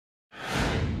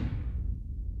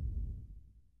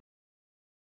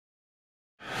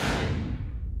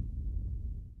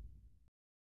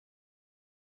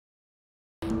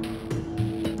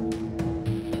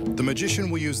The magician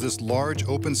will use this large,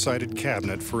 open-sided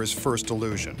cabinet for his first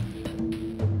illusion.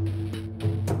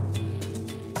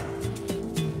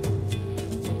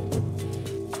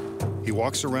 He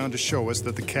walks around to show us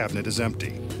that the cabinet is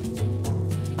empty.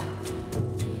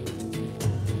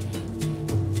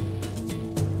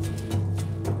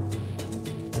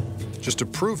 Just to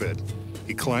prove it,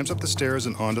 he climbs up the stairs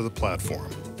and onto the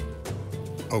platform.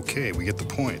 Okay, we get the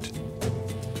point.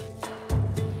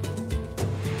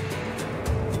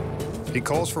 He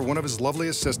calls for one of his lovely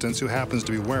assistants who happens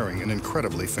to be wearing an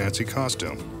incredibly fancy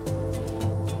costume.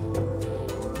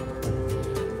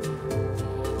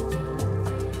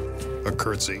 A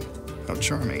curtsy. How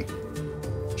charming.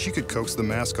 She could coax the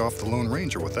mask off the Lone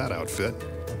Ranger with that outfit.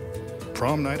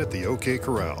 Prom night at the OK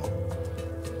Corral.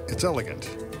 It's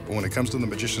elegant, but when it comes to the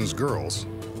magician's girls,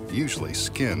 usually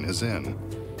skin is in.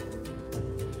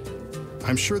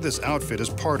 I'm sure this outfit is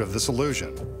part of this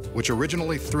illusion, which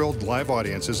originally thrilled live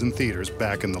audiences in theaters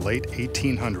back in the late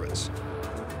 1800s.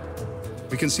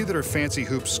 We can see that her fancy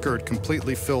hoop skirt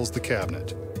completely fills the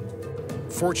cabinet.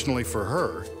 Fortunately for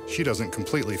her, she doesn't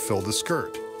completely fill the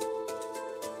skirt.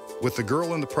 With the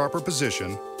girl in the proper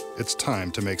position, it's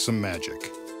time to make some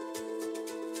magic.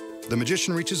 The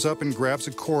magician reaches up and grabs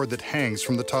a cord that hangs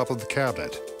from the top of the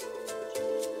cabinet.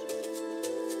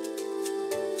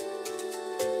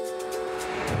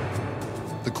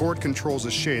 The cord controls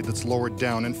a shade that's lowered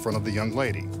down in front of the young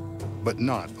lady, but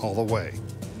not all the way.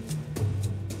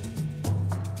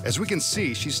 As we can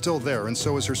see, she's still there, and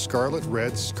so is her scarlet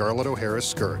red Scarlett O'Hara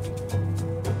skirt.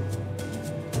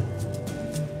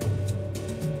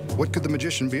 What could the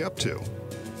magician be up to?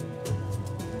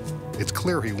 It's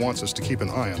clear he wants us to keep an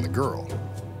eye on the girl,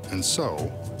 and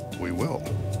so we will.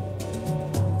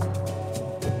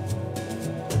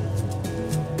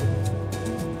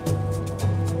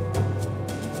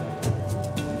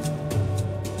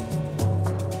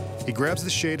 He grabs the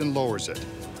shade and lowers it,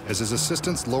 as his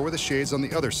assistants lower the shades on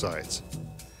the other sides.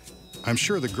 I'm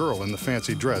sure the girl in the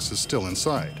fancy dress is still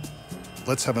inside.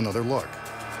 Let's have another look.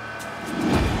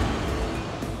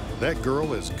 That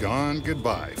girl is gone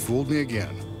goodbye. Fooled me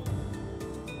again.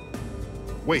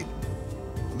 Wait,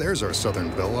 there's our Southern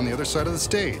Belle on the other side of the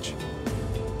stage.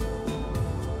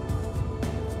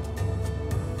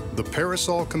 The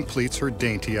parasol completes her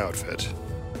dainty outfit.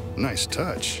 Nice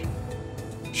touch.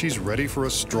 She's ready for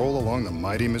a stroll along the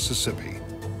mighty Mississippi.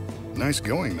 Nice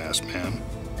going, masked man.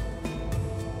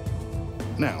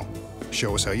 Now,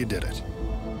 show us how you did it.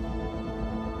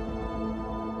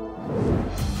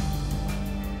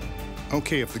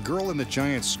 Okay, if the girl in the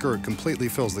giant skirt completely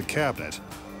fills the cabinet,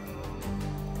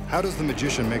 how does the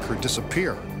magician make her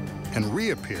disappear and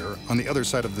reappear on the other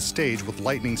side of the stage with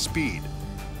lightning speed?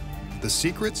 The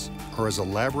secrets are as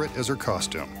elaborate as her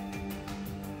costume.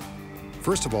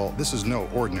 First of all, this is no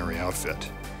ordinary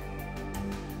outfit.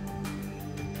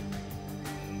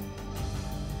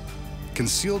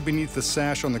 Concealed beneath the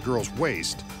sash on the girl's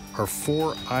waist are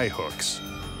 4 eye hooks.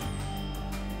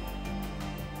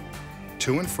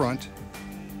 2 in front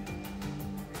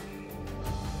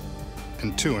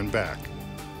and 2 in back.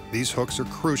 These hooks are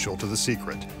crucial to the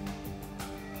secret.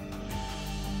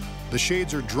 The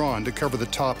shades are drawn to cover the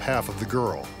top half of the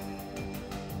girl.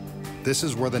 This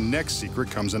is where the next secret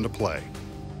comes into play.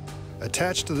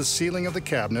 Attached to the ceiling of the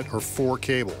cabinet are 4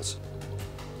 cables.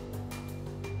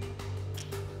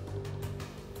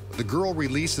 The girl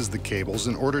releases the cables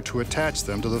in order to attach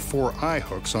them to the 4 eye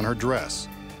hooks on her dress.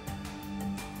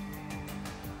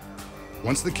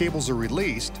 Once the cables are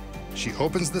released, she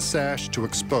opens the sash to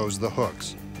expose the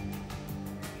hooks.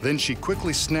 Then she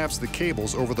quickly snaps the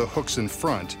cables over the hooks in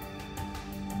front,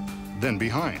 then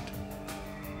behind.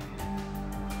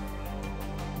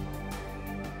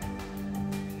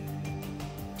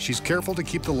 She's careful to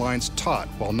keep the lines taut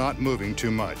while not moving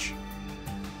too much.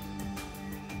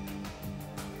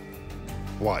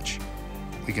 Watch,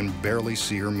 we can barely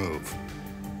see her move.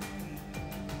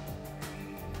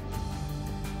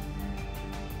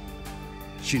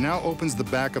 She now opens the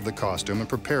back of the costume and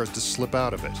prepares to slip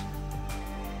out of it.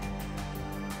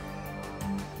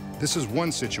 This is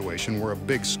one situation where a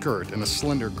big skirt and a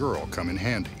slender girl come in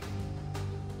handy.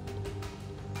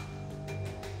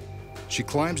 She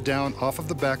climbs down off of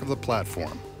the back of the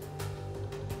platform.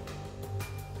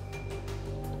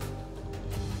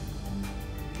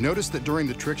 Notice that during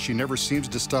the trick, she never seems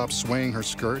to stop swaying her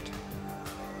skirt.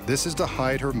 This is to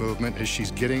hide her movement as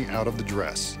she's getting out of the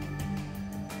dress.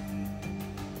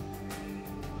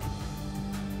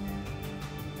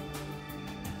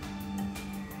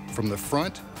 From the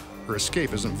front, her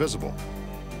escape isn't visible.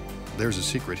 There's a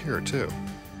secret here, too.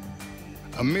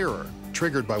 A mirror,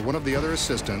 triggered by one of the other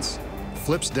assistants,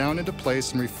 flips down into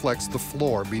place and reflects the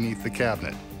floor beneath the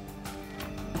cabinet.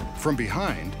 From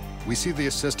behind, we see the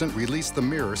assistant release the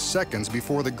mirror seconds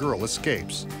before the girl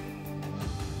escapes.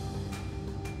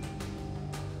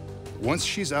 Once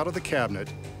she's out of the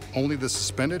cabinet, only the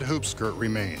suspended hoop skirt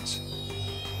remains.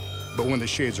 But when the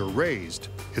shades are raised,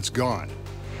 it's gone.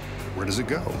 Where does it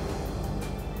go?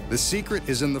 The secret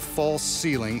is in the false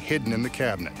ceiling hidden in the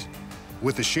cabinet.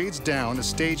 With the shades down, a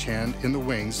stagehand in the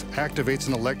wings activates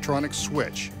an electronic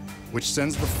switch, which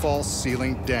sends the false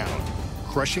ceiling down,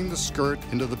 crushing the skirt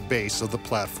into the base of the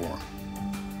platform.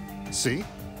 See?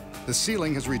 The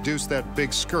ceiling has reduced that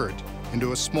big skirt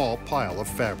into a small pile of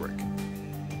fabric.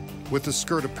 With the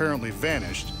skirt apparently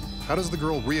vanished, how does the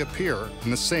girl reappear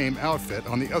in the same outfit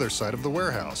on the other side of the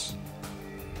warehouse?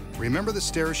 Remember the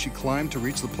stairs she climbed to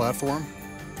reach the platform?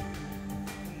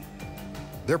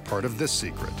 They're part of this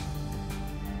secret.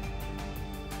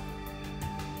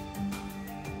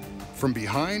 From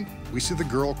behind, we see the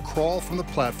girl crawl from the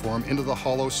platform into the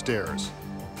hollow stairs,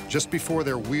 just before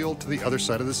they're wheeled to the other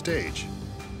side of the stage.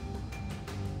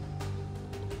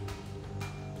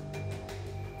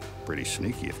 Pretty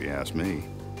sneaky, if you ask me.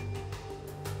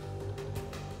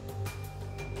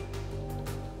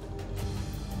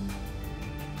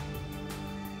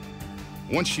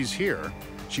 Once she's here,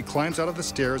 she climbs out of the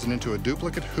stairs and into a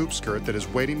duplicate hoop skirt that is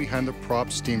waiting behind the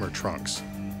prop steamer trunks.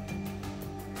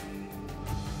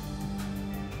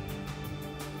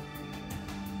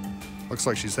 Looks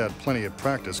like she's had plenty of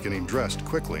practice getting dressed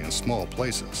quickly in small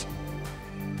places.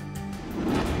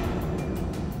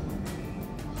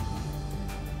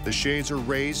 The shades are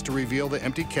raised to reveal the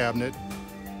empty cabinet,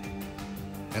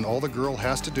 and all the girl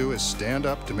has to do is stand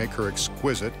up to make her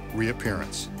exquisite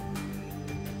reappearance.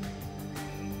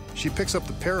 She picks up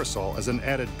the parasol as an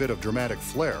added bit of dramatic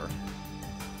flair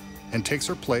and takes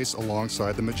her place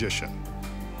alongside the magician.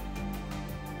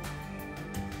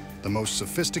 The most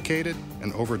sophisticated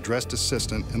and overdressed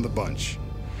assistant in the bunch.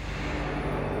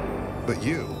 But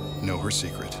you know her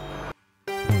secret.